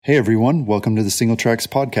Hey everyone, welcome to the Single Tracks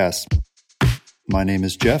Podcast. My name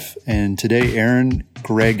is Jeff, and today Aaron,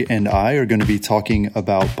 Greg, and I are going to be talking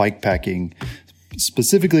about bikepacking.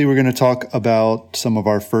 Specifically, we're going to talk about some of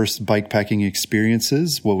our first bikepacking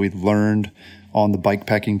experiences, what we learned on the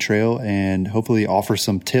bikepacking trail, and hopefully offer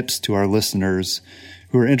some tips to our listeners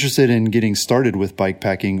who are interested in getting started with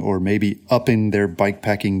bikepacking or maybe upping their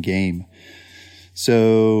bikepacking game.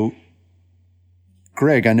 So,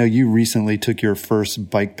 Greg, I know you recently took your first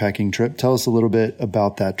bikepacking trip. Tell us a little bit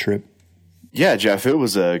about that trip. Yeah, Jeff, it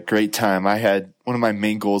was a great time. I had one of my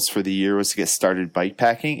main goals for the year was to get started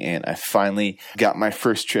bikepacking, and I finally got my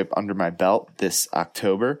first trip under my belt this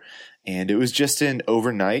October. And it was just an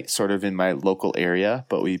overnight, sort of in my local area,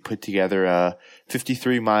 but we put together a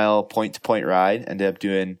 53-mile point-to-point ride, ended up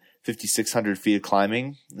doing 5,600 feet of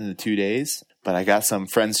climbing in the 2 days. But I got some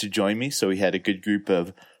friends to join me, so we had a good group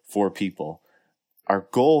of 4 people. Our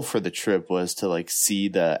goal for the trip was to see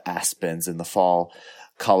the aspens and the fall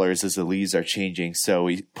colors as the leaves are changing. So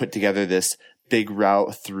we put together this big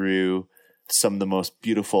route through some of the most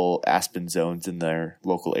beautiful aspen zones in their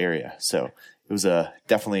local area. So it was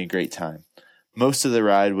definitely a great time. Most of the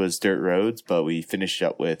ride was dirt roads, but we finished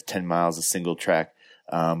up with 10 miles of single track,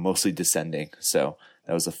 mostly descending. So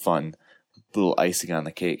that was a fun little icing on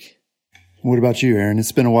the cake. What about you, Aaron?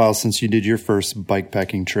 It's been a while since you did your first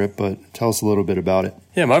bikepacking trip, but tell us a little bit about it.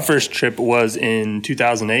 Yeah, my first trip was in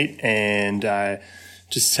 2008, and I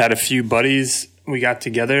just had a few buddies. We got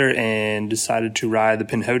together and decided to ride the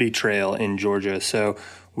Pinhoti Trail in Georgia. So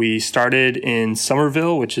we started in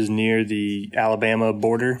Summerville, which is near the Alabama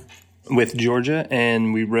border with Georgia,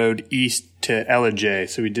 and we rode east to Ellijay.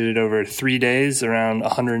 So we did it over 3 days, around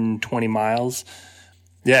 120 miles.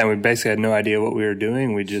 Yeah, and we basically had no idea what we were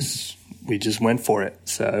doing. We just went for it.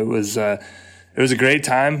 So it was a great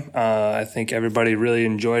time. I think everybody really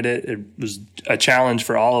enjoyed it. It was a challenge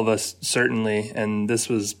for all of us, certainly. And this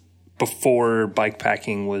was before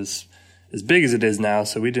bikepacking was as big as it is now.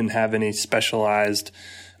 So we didn't have any specialized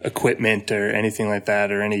equipment or anything like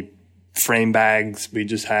that, or any frame bags. We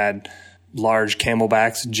just had large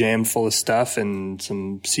camelbacks jammed full of stuff and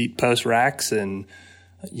some seat post racks and,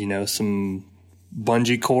 some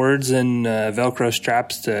bungee cords and Velcro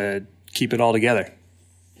straps to keep it all together.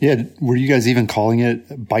 Yeah. Were you guys even calling it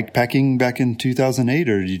bikepacking back in 2008,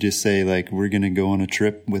 or did you just say we're going to go on a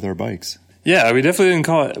trip with our bikes? Yeah, we definitely didn't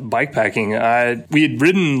call it bikepacking. We had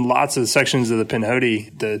ridden lots of sections of the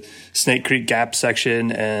Pinhoti, the Snake Creek Gap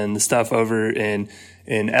section and the stuff over in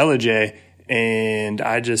Ellijay, and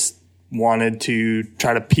I just wanted to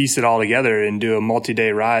try to piece it all together and do a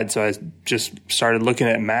multi-day ride. So I just started looking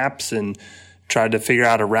at maps and tried to figure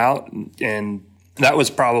out a route, and that was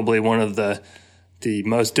probably one of the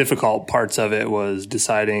most difficult parts of it, was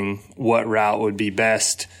deciding what route would be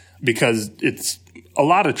best, because it's a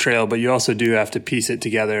lot of trail, but you also do have to piece it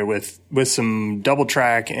together with some double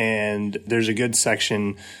track, and there's a good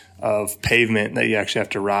section of pavement that you actually have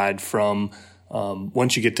to ride from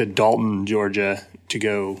once you get to Dalton, Georgia, to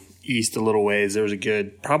go east a little ways. There was a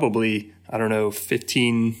good, probably, 10 or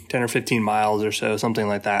 15 miles or so, something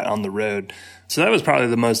like that on the road. So that was probably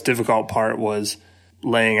the most difficult part, was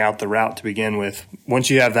laying out the route to begin with. Once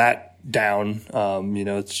you have that down,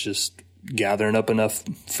 it's just gathering up enough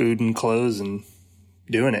food and clothes and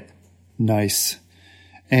doing it. Nice.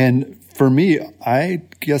 And for me, I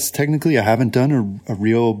guess technically I haven't done a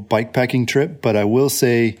real bikepacking trip, but I will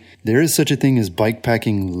say there is such a thing as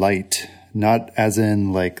bikepacking light, not as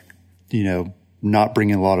in not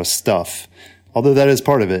bringing a lot of stuff, although that is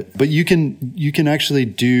part of it. But you can actually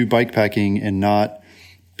do bikepacking and not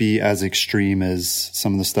be as extreme as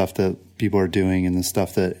some of the stuff that people are doing and the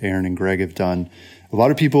stuff that Aaron and Greg have done. A lot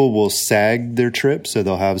of people will sag their trip, so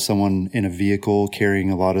they'll have someone in a vehicle carrying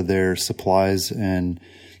a lot of their supplies and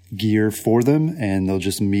gear for them, and they'll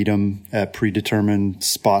just meet them at predetermined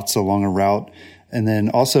spots along a route. And then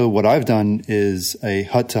also what I've done is a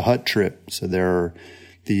hut-to-hut trip. So there are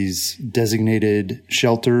these designated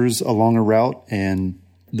shelters along a route, and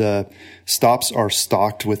the stops are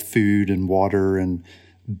stocked with food and water and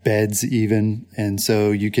beds even. And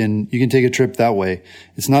so you can take a trip that way.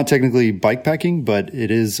 It's not technically bikepacking, but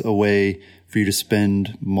it is a way for you to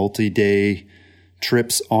spend multi-day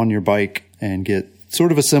trips on your bike and get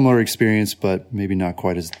sort of a similar experience, but maybe not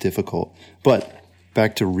quite as difficult. But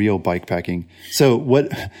back to real bikepacking. So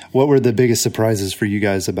what were the biggest surprises for you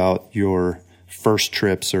guys about your first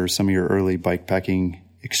trips or some of your early bikepacking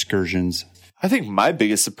excursions? I think my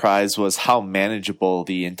biggest surprise was how manageable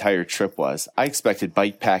the entire trip was. I expected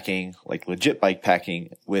bikepacking, legit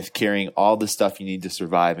bikepacking, with carrying all the stuff you need to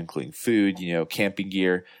survive, including food, camping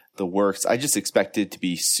gear, the works. I just expected it to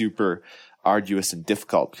be super arduous and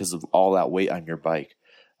difficult because of all that weight on your bike.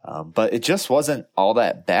 But it just wasn't all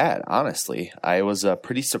that bad, honestly. I was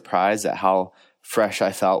pretty surprised at how fresh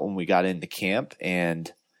I felt when we got into camp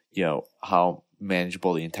and, how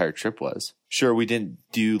manageable the entire trip was. Sure, we didn't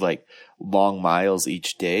do like long miles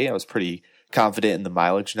each day. I was pretty confident in the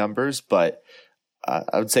mileage numbers, but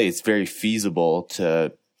I would say it's very feasible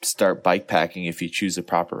to start bike packing if you choose a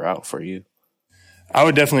proper route for you. I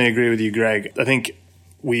would definitely agree with you, Greg. I think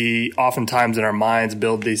we oftentimes in our minds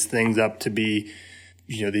build these things up to be,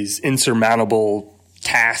 these insurmountable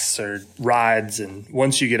tasks or rides. And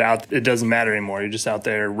once you get out, it doesn't matter anymore. You're just out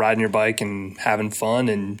there riding your bike and having fun.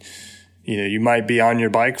 And, you might be on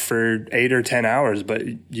your bike for 8 or 10 hours, but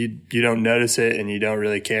you don't notice it and you don't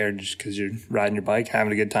really care just because you're riding your bike,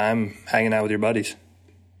 having a good time, hanging out with your buddies.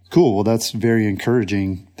 Cool. Well, that's very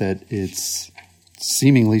encouraging that it's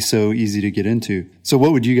seemingly so easy to get into. So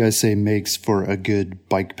what would you guys say makes for a good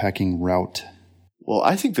bike packing route? Well,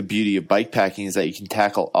 I think the beauty of bike packing is that you can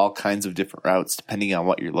tackle all kinds of different routes depending on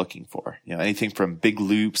what you're looking for. Anything from big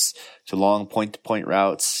loops to long point-to-point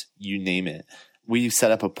routes, you name it. We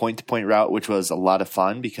set up a point-to-point route, which was a lot of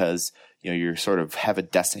fun because, you sort of have a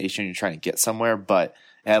destination, you're trying to get somewhere, but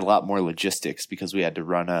it had a lot more logistics because we had to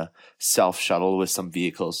run a self-shuttle with some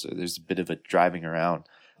vehicles, so there's a bit of a driving around.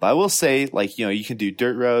 But I will say, you can do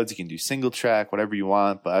dirt roads, you can do single track, whatever you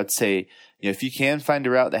want, but I'd say, if you can find a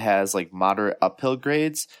route that has moderate uphill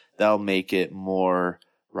grades, that'll make it more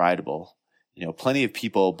rideable. Plenty of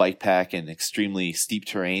people bike pack in extremely steep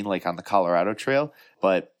terrain, like on the Colorado Trail,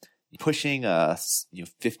 but pushing a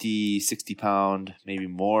 50, 60 pound, maybe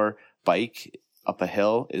more bike up a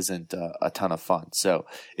hill isn't a ton of fun. So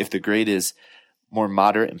if the grade is more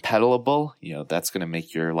moderate and pedalable, that's going to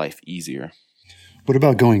make your life easier. What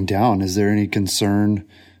about going down? Is there any concern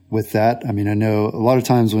with that? I mean, I know a lot of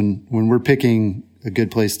times when we're picking a good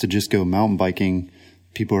place to just go mountain biking,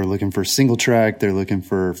 people are looking for single track. They're looking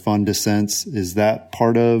for fun descents. Is that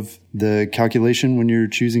part of the calculation when you're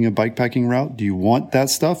choosing a bikepacking route? Do you want that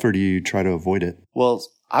stuff or do you try to avoid it? Well,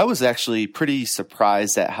 I was actually pretty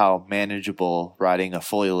surprised at how manageable riding a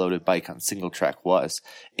fully loaded bike on single track was.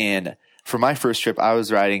 And for my first trip, I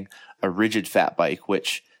was riding a rigid fat bike,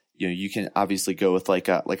 which you can obviously go with like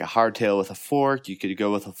a hardtail with a fork. You could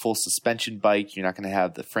go with a full suspension bike. You're not going to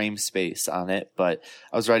have the frame space on it, but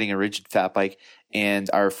I was riding a rigid fat bike, and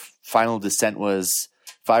our final descent was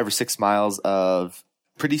 5 or 6 miles of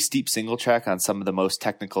pretty steep single track on some of the most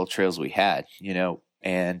technical trails we had,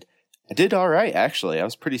 and I did all right, actually. I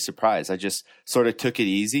was pretty surprised. I just sort of took it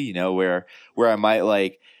easy, where I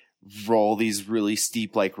might roll these really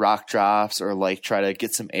steep rock drops or try to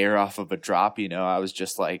get some air off of a drop. I was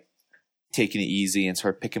just taking it easy and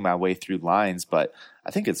sort of picking my way through lines, but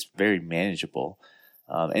I think it's very manageable.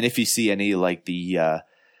 And if you see any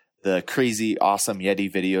the crazy awesome Yeti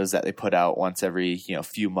videos that they put out once every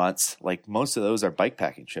few months, most of those are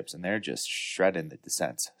bikepacking trips and they're just shredding the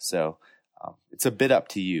descents. So it's a bit up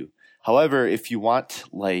to you. However, if you want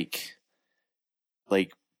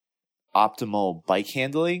optimal bike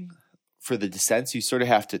handling for the descents, you sort of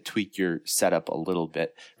have to tweak your setup a little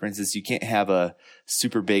bit. For instance, you can't have a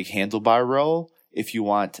super big handlebar roll if you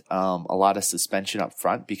want a lot of suspension up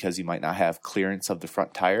front because you might not have clearance of the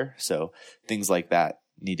front tire. So things like that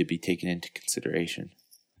need to be taken into consideration.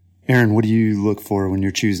 Aaron, what do you look for when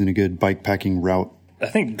you're choosing a good bikepacking route? I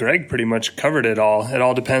think Greg pretty much covered it all. It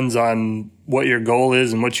all depends on what your goal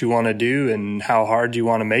is and what you want to do and how hard you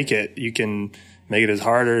want to make it. You can make it as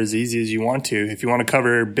hard or as easy as you want to. If you want to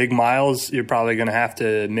cover big miles, you're probably going to have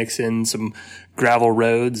to mix in some gravel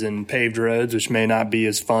roads and paved roads, which may not be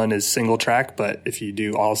as fun as single track. But if you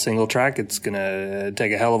do all single track, it's going to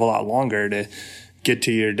take a hell of a lot longer to get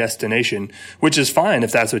to your destination, which is fine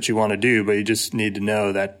if that's what you want to do. But you just need to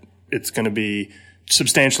know that it's going to be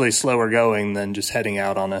substantially slower going than just heading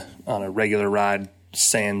out on a regular ride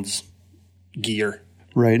sans gear.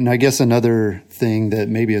 Right. And I guess another thing that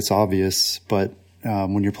maybe it's obvious, but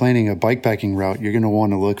when you're planning a bikepacking route, you're going to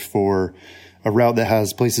want to look for a route that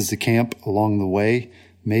has places to camp along the way,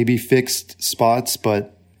 maybe fixed spots.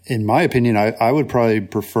 But in my opinion, I would probably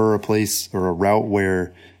prefer a place or a route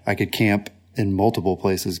where I could camp in multiple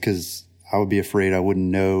places because I would be afraid I wouldn't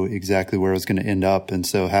know exactly where I was going to end up. And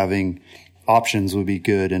so having options would be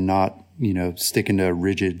good and not, sticking to a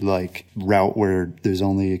rigid route where there's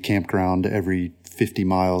only a campground every 50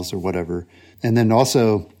 miles or whatever. And then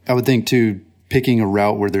also I would think too, picking a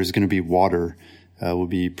route where there's going to be water would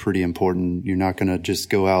be pretty important. You're not going to just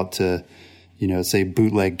go out to, say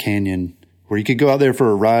Bootleg Canyon where you could go out there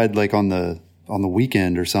for a ride on the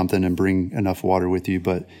weekend or something and bring enough water with you.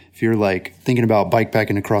 But if you're thinking about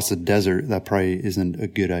bikepacking across the desert, that probably isn't a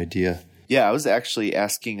good idea. Yeah, I was actually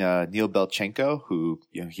asking Neil Belchenko, who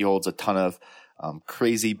he holds a ton of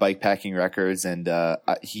crazy bikepacking records, and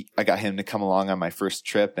I got him to come along on my first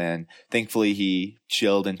trip, and thankfully he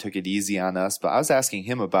chilled and took it easy on us. But I was asking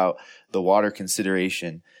him about the water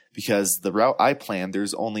consideration, because the route I planned,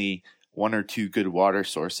 there's only one or two good water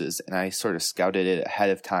sources, and I sort of scouted it ahead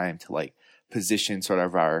of time to like position sort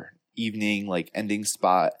of our evening like ending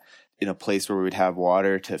spot in a place where we would have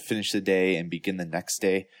water to finish the day and begin the next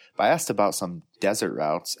day. But I asked about some desert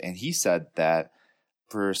routes, and he said that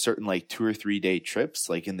for certain like 2 or 3 day trips,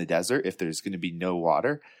 like in the desert, if there's going to be no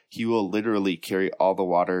water, he will literally carry all the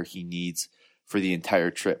water he needs for the entire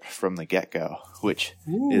trip from the get-go, which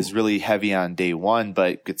is really heavy on day one,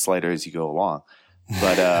 but gets lighter as you go along.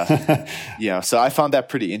 But, so I found that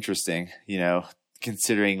pretty interesting,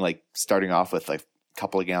 considering like starting off with like a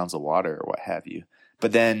couple of gallons of water or what have you.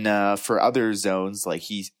 But then for other zones, like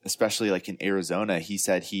especially like in Arizona, he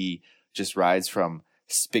said he just rides from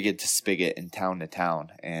spigot to spigot and town to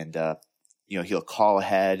town. And, he'll call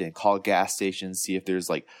ahead and call gas stations, see if there's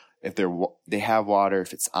like, if they have water,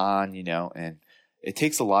 if it's on, and it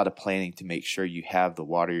takes a lot of planning to make sure you have the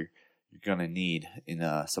water you're going to need in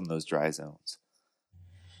some of those dry zones.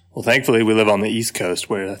 Well, thankfully we live on the East Coast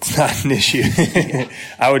where that's not an issue.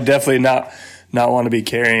 I would definitely not want to be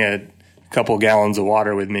carrying a couple gallons of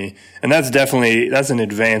water with me. And that's an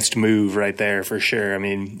advanced move right there for sure. I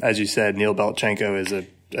mean, as you said, Neil Belchenko is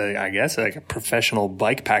I guess like a professional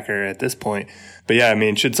bike packer at this point. But yeah, I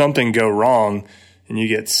mean, should something go wrong and you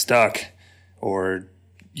get stuck or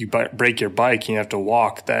you break your bike and you have to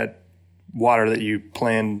walk, that water that you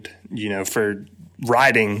planned, for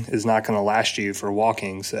riding is not going to last you for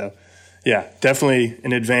walking. So yeah, definitely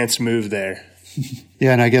an advanced move there.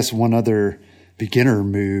 Yeah. And I guess one other beginner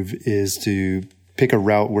move is to pick a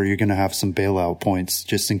route where you're going to have some bailout points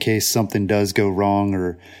just in case something does go wrong,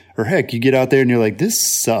 or heck, you get out there and you're like,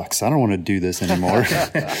 this sucks. I don't want to do this anymore.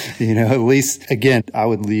 At least again, I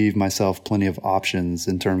would leave myself plenty of options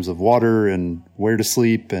in terms of water and where to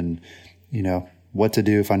sleep and, what to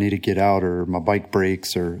do if I need to get out or my bike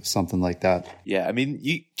breaks or something like that. Yeah. I mean,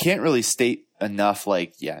 you can't really state enough,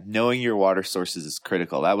 knowing your water sources is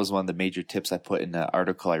critical. That was one of the major tips I put in the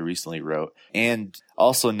article I recently wrote. And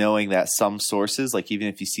also knowing that some sources, like even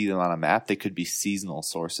if you see them on a map, they could be seasonal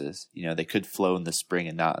sources. They could flow in the spring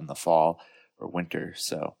and not in the fall or winter.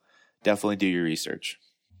 So definitely do your research.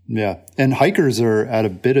 Yeah. And hikers are at a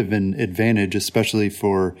bit of an advantage, especially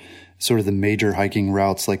for sort of the major hiking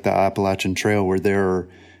routes like the Appalachian Trail, where there are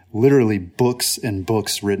literally books and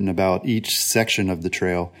books written about each section of the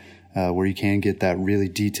trail. Where you can get that really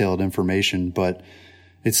detailed information. But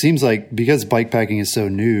it seems like because bikepacking is so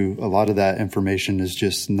new, a lot of that information is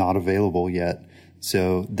just not available yet.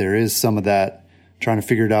 So there is some of that trying to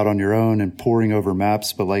figure it out on your own and poring over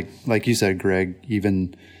maps. But like you said, Greg,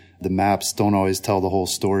 even the maps don't always tell the whole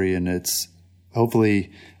story. And it's hopefully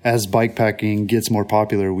as bikepacking gets more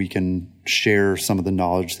popular, we can share some of the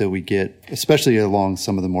knowledge that we get, especially along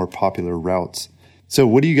some of the more popular routes. So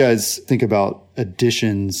what do you guys think about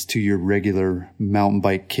additions to your regular mountain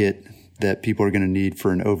bike kit that people are going to need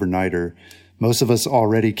for an overnighter? Most of us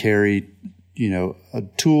already carry, a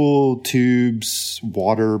tool, tubes,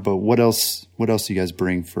 water, but what else do you guys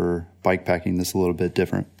bring for bikepacking that's a little bit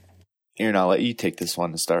different? Aaron, I'll let you take this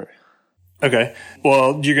one to start. Okay.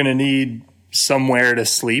 Well, you're going to need somewhere to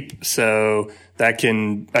sleep. So that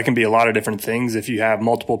can be a lot of different things. If you have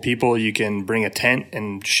multiple people, you can bring a tent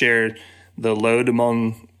and share the load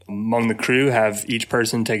among the crew, have each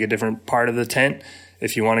person take a different part of the tent.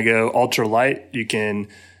 If you want to go ultra light, you can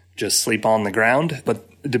just sleep on the ground. But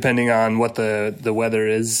depending on what the weather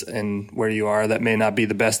is and where you are, that may not be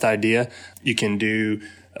the best idea. You can do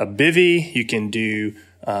a bivvy. You can do,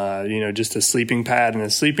 just a sleeping pad and a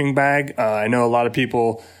sleeping bag. I know a lot of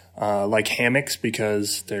people like hammocks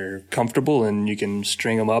because they're comfortable and you can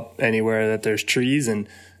string them up anywhere that there's trees, and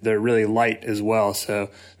they're really light as well. So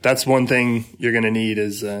that's one thing you're going to need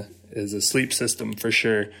is a sleep system for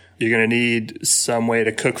sure. You're going to need some way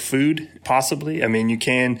to cook food, possibly. I mean, you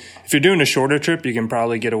can, if you're doing a shorter trip, you can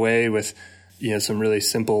probably get away with, some really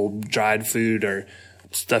simple dried food or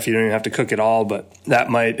stuff you don't even have to cook at all. But that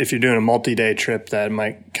might, if you're doing a multi-day trip, that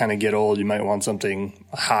might kind of get old. You might want something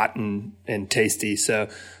hot and tasty. So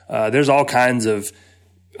there's all kinds of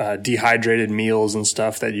dehydrated meals and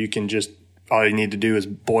stuff that you can just, all you need to do is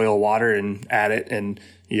boil water and add it and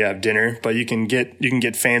you have dinner. But you can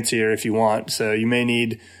get fancier if you want. So you may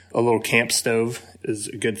need a little camp stove is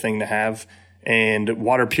a good thing to have, and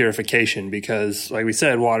water purification, because like we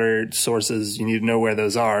said, water sources, you need to know where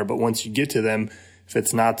those are. But once you get to them, if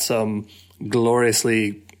it's not some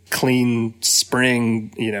gloriously clean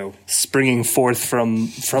spring, springing forth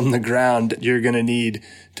from the ground, you're going to need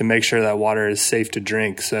to make sure that water is safe to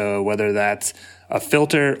drink. So whether that's a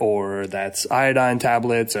filter or that's iodine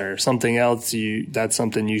tablets or something else, that's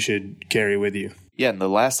something you should carry with you. Yeah, and the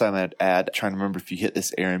last time I'd add, trying to remember if you hit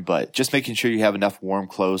this, Aaron, but just making sure you have enough warm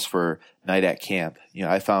clothes for night at camp.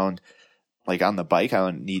 I found like on the bike, I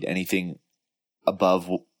don't need anything above,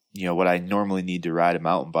 what I normally need to ride a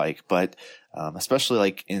mountain bike. But especially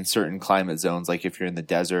like in certain climate zones, like if you're in the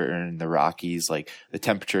desert or in the Rockies, like the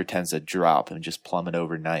temperature tends to drop and just plummet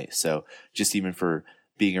overnight. So just even for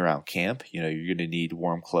being around camp, you're going to need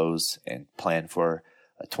warm clothes and plan for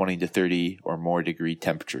a 20 to 30 or more degree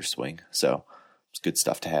temperature swing. So it's good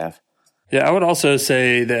stuff to have. Yeah, I would also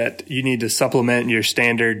say that you need to supplement your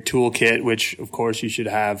standard toolkit, which of course you should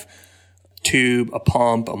have tube, a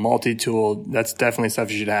pump, a multi-tool. That's definitely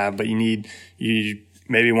stuff you should have, but you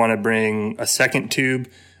maybe want to bring a second tube,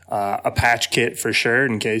 a patch kit for sure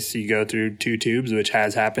in case you go through 2 tubes, which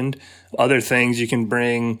has happened. Other things you can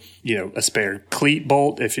bring, a spare cleat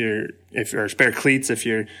bolt or spare cleats if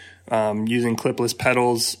you're using clipless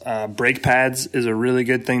pedals. Brake pads is a really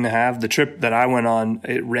good thing to have. The trip that I went on,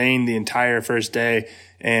 it rained the entire first day,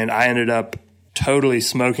 and I ended up totally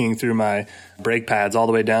smoking through my brake pads all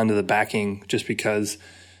the way down to the backing just because,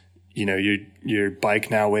 your bike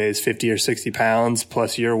now weighs 50 or 60 pounds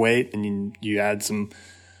plus your weight, and you add some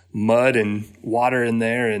mud and water in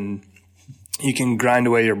there, and you can grind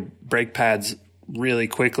away your brake pads really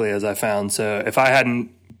quickly, as I found. So if I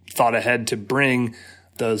hadn't thought ahead to bring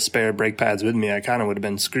those spare brake pads with me, I kind of would have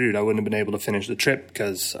been screwed. I wouldn't have been able to finish the trip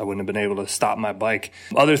because I wouldn't have been able to stop my bike.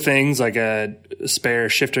 Other things like a spare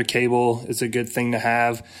shifter cable is a good thing to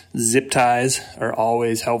have. Zip ties are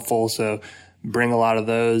always helpful, so bring a lot of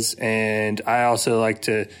those. And I also like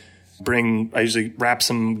to I usually wrap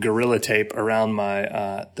some Gorilla Tape around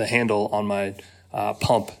my the handle on my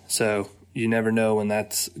pump, so you never know when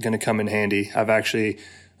that's going to come in handy. I've actually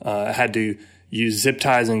had to use zip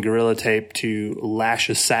ties and Gorilla Tape to lash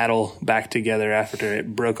a saddle back together after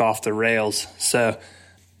it broke off the rails. So,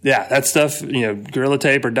 yeah, that stuff, Gorilla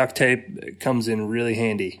Tape or duct tape, it comes in really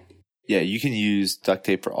handy. Yeah, you can use duct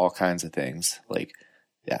tape for all kinds of things. Like,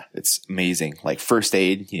 yeah, it's amazing. Like first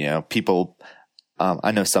aid, people,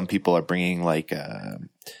 I know some people are bringing like,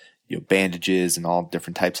 bandages and all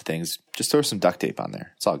different types of things. Just throw some duct tape on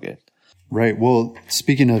there. It's all good. Right. Well,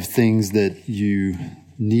 speaking of things that you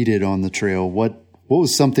needed on the trail, what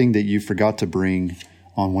was something that you forgot to bring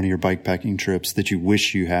on one of your bikepacking trips that you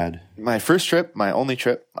wish you had? My first trip, my only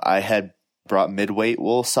trip, I had brought mid-weight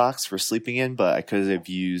wool socks for sleeping in, but I could have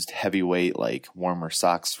used heavyweight, like warmer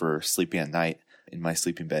socks for sleeping at night in my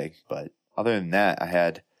sleeping bag. But other than that, I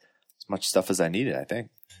had as much stuff as I needed, I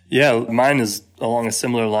think. Yeah, mine is along a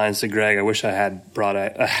similar lines to Greg. I wish I had brought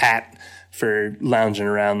a hat for lounging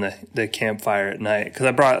around the campfire at night, because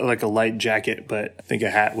I brought like a light jacket, but I think a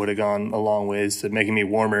hat would have gone a long ways to making me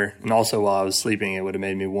warmer. And also while I was sleeping, it would have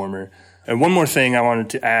made me warmer. And one more thing I wanted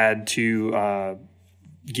to add to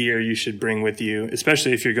gear you should bring with you,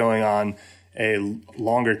 especially if you're going on a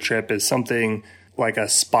longer trip, is something like a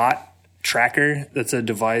spot tracker. That's a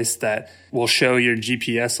device that will show your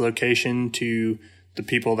GPS location to the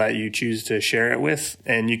people that you choose to share it with.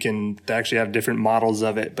 And you can actually have different models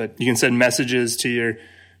of it, but you can send messages to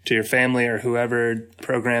your family or whoever,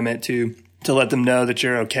 program it to let them know that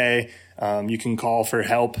you're okay. You can call for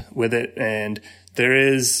help with it. And there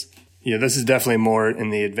is, this is definitely more in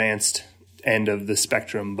the advanced end of the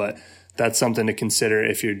spectrum, but that's something to consider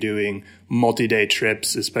if you're doing multi-day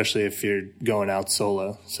trips, especially if you're going out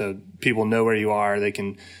solo. So people know where you are. They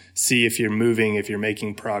can see if you're moving, if you're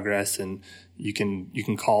making progress, and you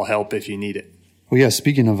can call help if you need it. Well, yeah,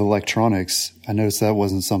 speaking of electronics, I noticed that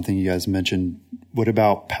wasn't something you guys mentioned. What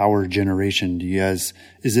about power generation? Is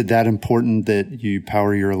it that important that you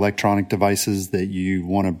power your electronic devices, that you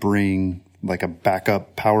want to bring like a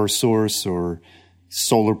backup power source or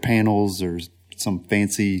solar panels or some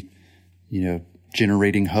fancy,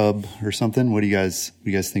 generating hub or something? What do you guys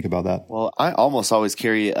think about that? Well, I almost always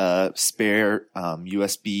carry a spare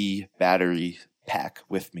USB battery pack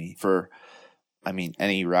with me for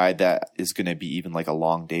any ride that is going to be even like a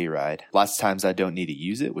long day ride. Lots of times I don't need to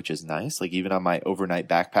use it, which is nice. Like even on my overnight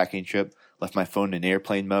backpacking trip, left my phone in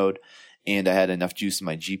airplane mode, and I had enough juice in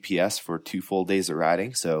my GPS for 2 full days of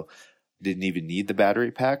riding. So didn't even need the battery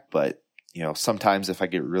pack. But, sometimes if I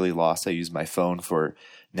get really lost, I use my phone for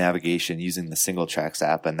navigation using the Single Tracks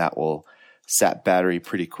app, and that will sap battery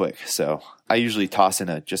pretty quick. So I usually toss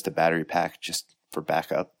in just a battery pack just for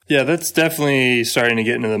backup. Yeah, that's definitely starting to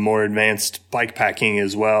get into the more advanced bike packing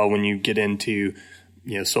as well. When you get into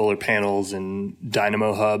solar panels and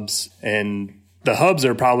dynamo hubs. And the hubs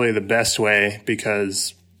are probably the best way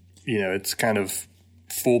because, it's kind of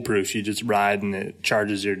foolproof. You just ride and it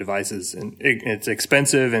charges your devices, and it's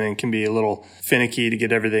expensive and it can be a little finicky to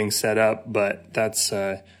get everything set up. But that's,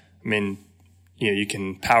 you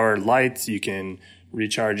can power lights, you can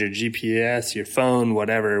recharge your GPS, your phone,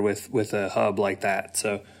 whatever with a hub like that.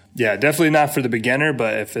 So yeah, definitely not for the beginner,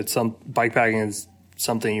 but if it's bikepacking is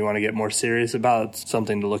something you want to get more serious about, it's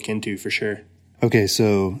something to look into for sure. Okay.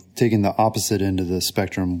 So taking the opposite end of the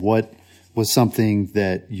spectrum, what was something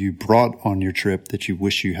that you brought on your trip that you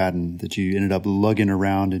wish you hadn't, that you ended up lugging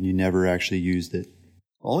around and you never actually used it?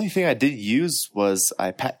 The only thing I didn't use was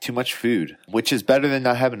I packed too much food, which is better than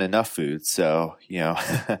not having enough food. So,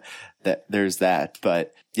 that there's that.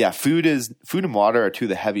 But yeah, food and water are two of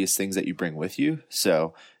the heaviest things that you bring with you.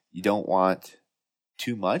 So you don't want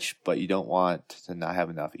too much, but you don't want to not have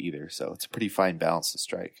enough either. So it's a pretty fine balance to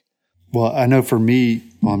strike. Well, I know for me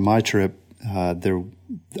on my trip, I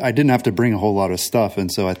didn't have to bring a whole lot of stuff.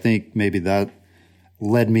 And so I think maybe that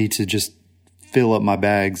led me to just fill up my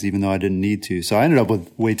bags, even though I didn't need to. So I ended up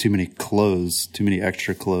with way too many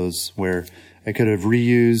extra clothes, where I could have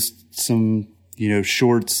reused some,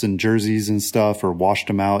 shorts and jerseys and stuff, or washed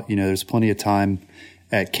them out. There's plenty of time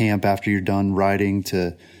at camp after you're done riding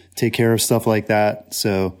to take care of stuff like that.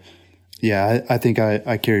 So yeah, I think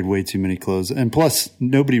I carried way too many clothes. And plus,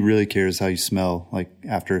 nobody really cares how you smell, like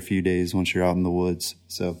after a few days once you're out in the woods.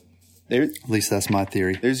 So at least that's my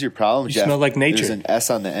theory. There's your problem, Jeff. Smell like nature. There's an S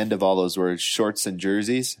on the end of all those words, shorts and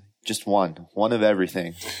jerseys. Just one of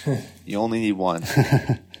everything. You only need one.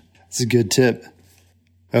 It's a good tip.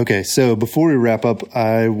 Okay, so before we wrap up,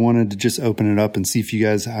 I wanted to just open it up and see if you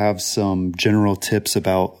guys have some general tips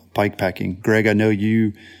about bikepacking. Greg, I know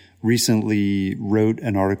you recently wrote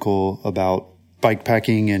an article about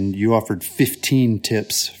bikepacking, and you offered 15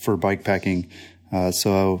 tips for bikepacking.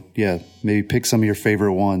 So yeah, maybe pick some of your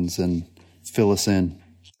favorite ones and fill us in.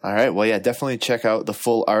 All right. Well, yeah, definitely check out the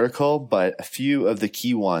full article, but a few of the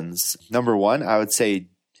key ones. Number one, I would say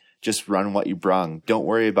just run what you brung. Don't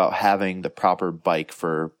worry about having the proper bike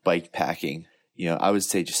for bikepacking. I would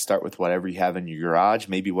say just start with whatever you have in your garage,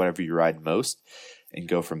 maybe whatever you ride most, and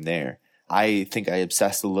go from there. I think I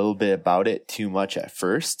obsessed a little bit about it too much at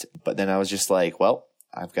first, but then I was just like, well,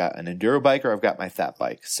 I've got an enduro bike or I've got my fat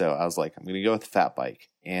bike. So I was like, I'm going to go with the fat bike.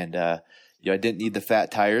 And, I didn't need the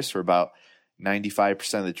fat tires for about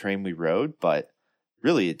 95% of the terrain we rode, but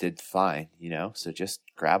really it did fine, so just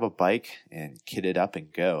grab a bike and kit it up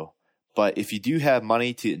and go. But if you do have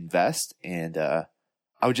money to invest, and, I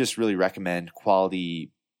would just really recommend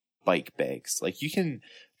quality bike bags. Like, you can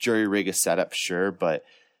jury rig a setup, sure, but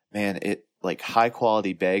man, high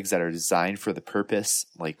quality bags that are designed for the purpose,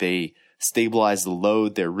 like they stabilize the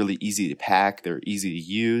load. They're really easy to pack. They're easy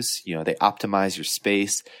to use. They optimize your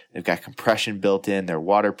space. They've got compression built in. They're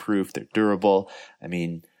waterproof. They're durable.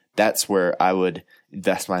 That's where I would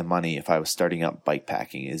invest my money if I was starting up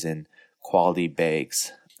bikepacking, is in quality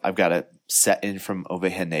bags. I've got a set in from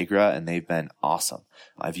Oveja Negra, and they've been awesome.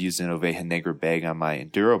 I've used an Oveja Negra bag on my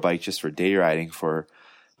enduro bike just for day riding for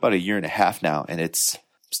about 1.5 years now, and it's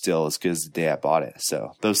still as good as the day I bought it.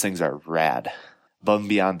 So those things are rad. Above and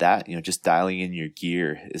beyond that, just dialing in your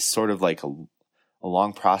gear is sort of like a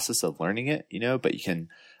long process of learning it, but you can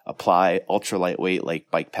apply ultra lightweight, like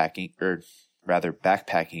bikepacking, or rather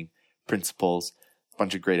backpacking principles. A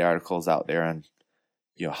bunch of great articles out there on,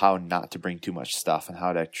 how not to bring too much stuff and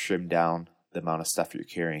how to trim down the amount of stuff you're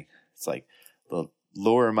carrying. It's like the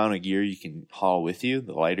lower amount of gear you can haul with you,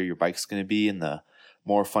 the lighter your bike's going to be, and the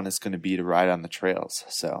more fun it's going to be to ride on the trails.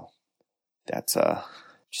 So that's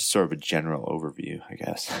just sort of a general overview, I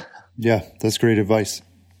guess. Yeah, that's great advice.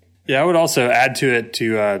 Yeah, I would also add to it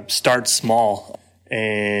to start small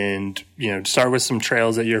and, start with some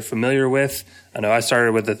trails that you're familiar with. I know I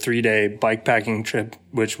started with a 3-day bikepacking trip,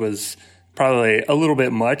 which was probably a little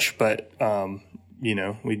bit much, but,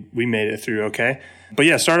 we made it through okay. But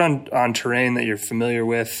yeah, start on terrain that you're familiar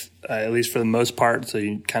with, at least for the most part, so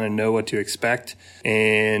you kind of know what to expect.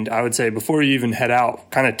 And I would say before you even head out,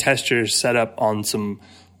 kind of test your setup on some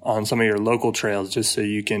of your local trails, just so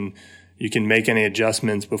you can make any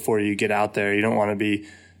adjustments before you get out there. You don't want to be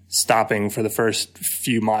stopping for the first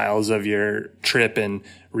few miles of your trip and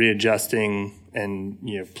readjusting and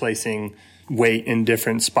placing weight in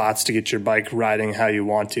different spots to get your bike riding how you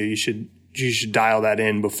want to. You should dial that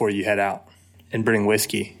in before you head out. And bring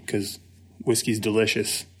whiskey, because whiskey's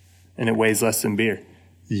delicious and it weighs less than beer.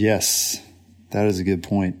 Yes, that is a good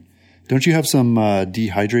point. Don't you have some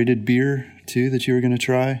dehydrated beer too that you were going to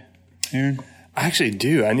try, Aaron? I actually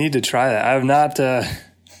do. I need to try that. I have not.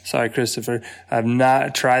 Sorry, Christopher. I've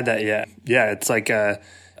not tried that yet. Yeah, it's like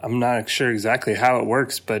I'm not sure exactly how it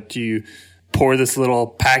works, but you pour this little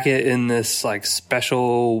packet in this like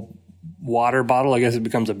special water bottle. I guess it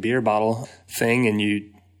becomes a beer bottle thing, and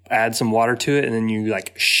you add some water to it, and then you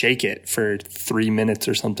like shake it for 3 minutes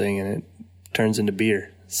or something, and it turns into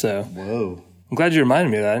beer. So, whoa. I'm glad you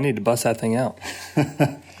reminded me of that. I need to bust that thing out.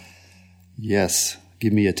 Yes,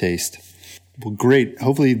 give me a taste. Well, great.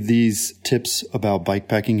 Hopefully these tips about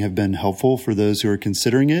bikepacking have been helpful for those who are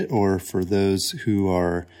considering it or for those who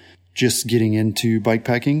are just getting into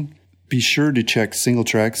bikepacking. Be sure to check Single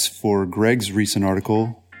Tracks for Greg's recent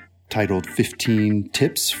article titled 15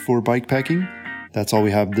 Tips for Bikepacking. That's all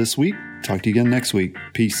we have this week. Talk to you again next week.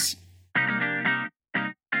 Peace.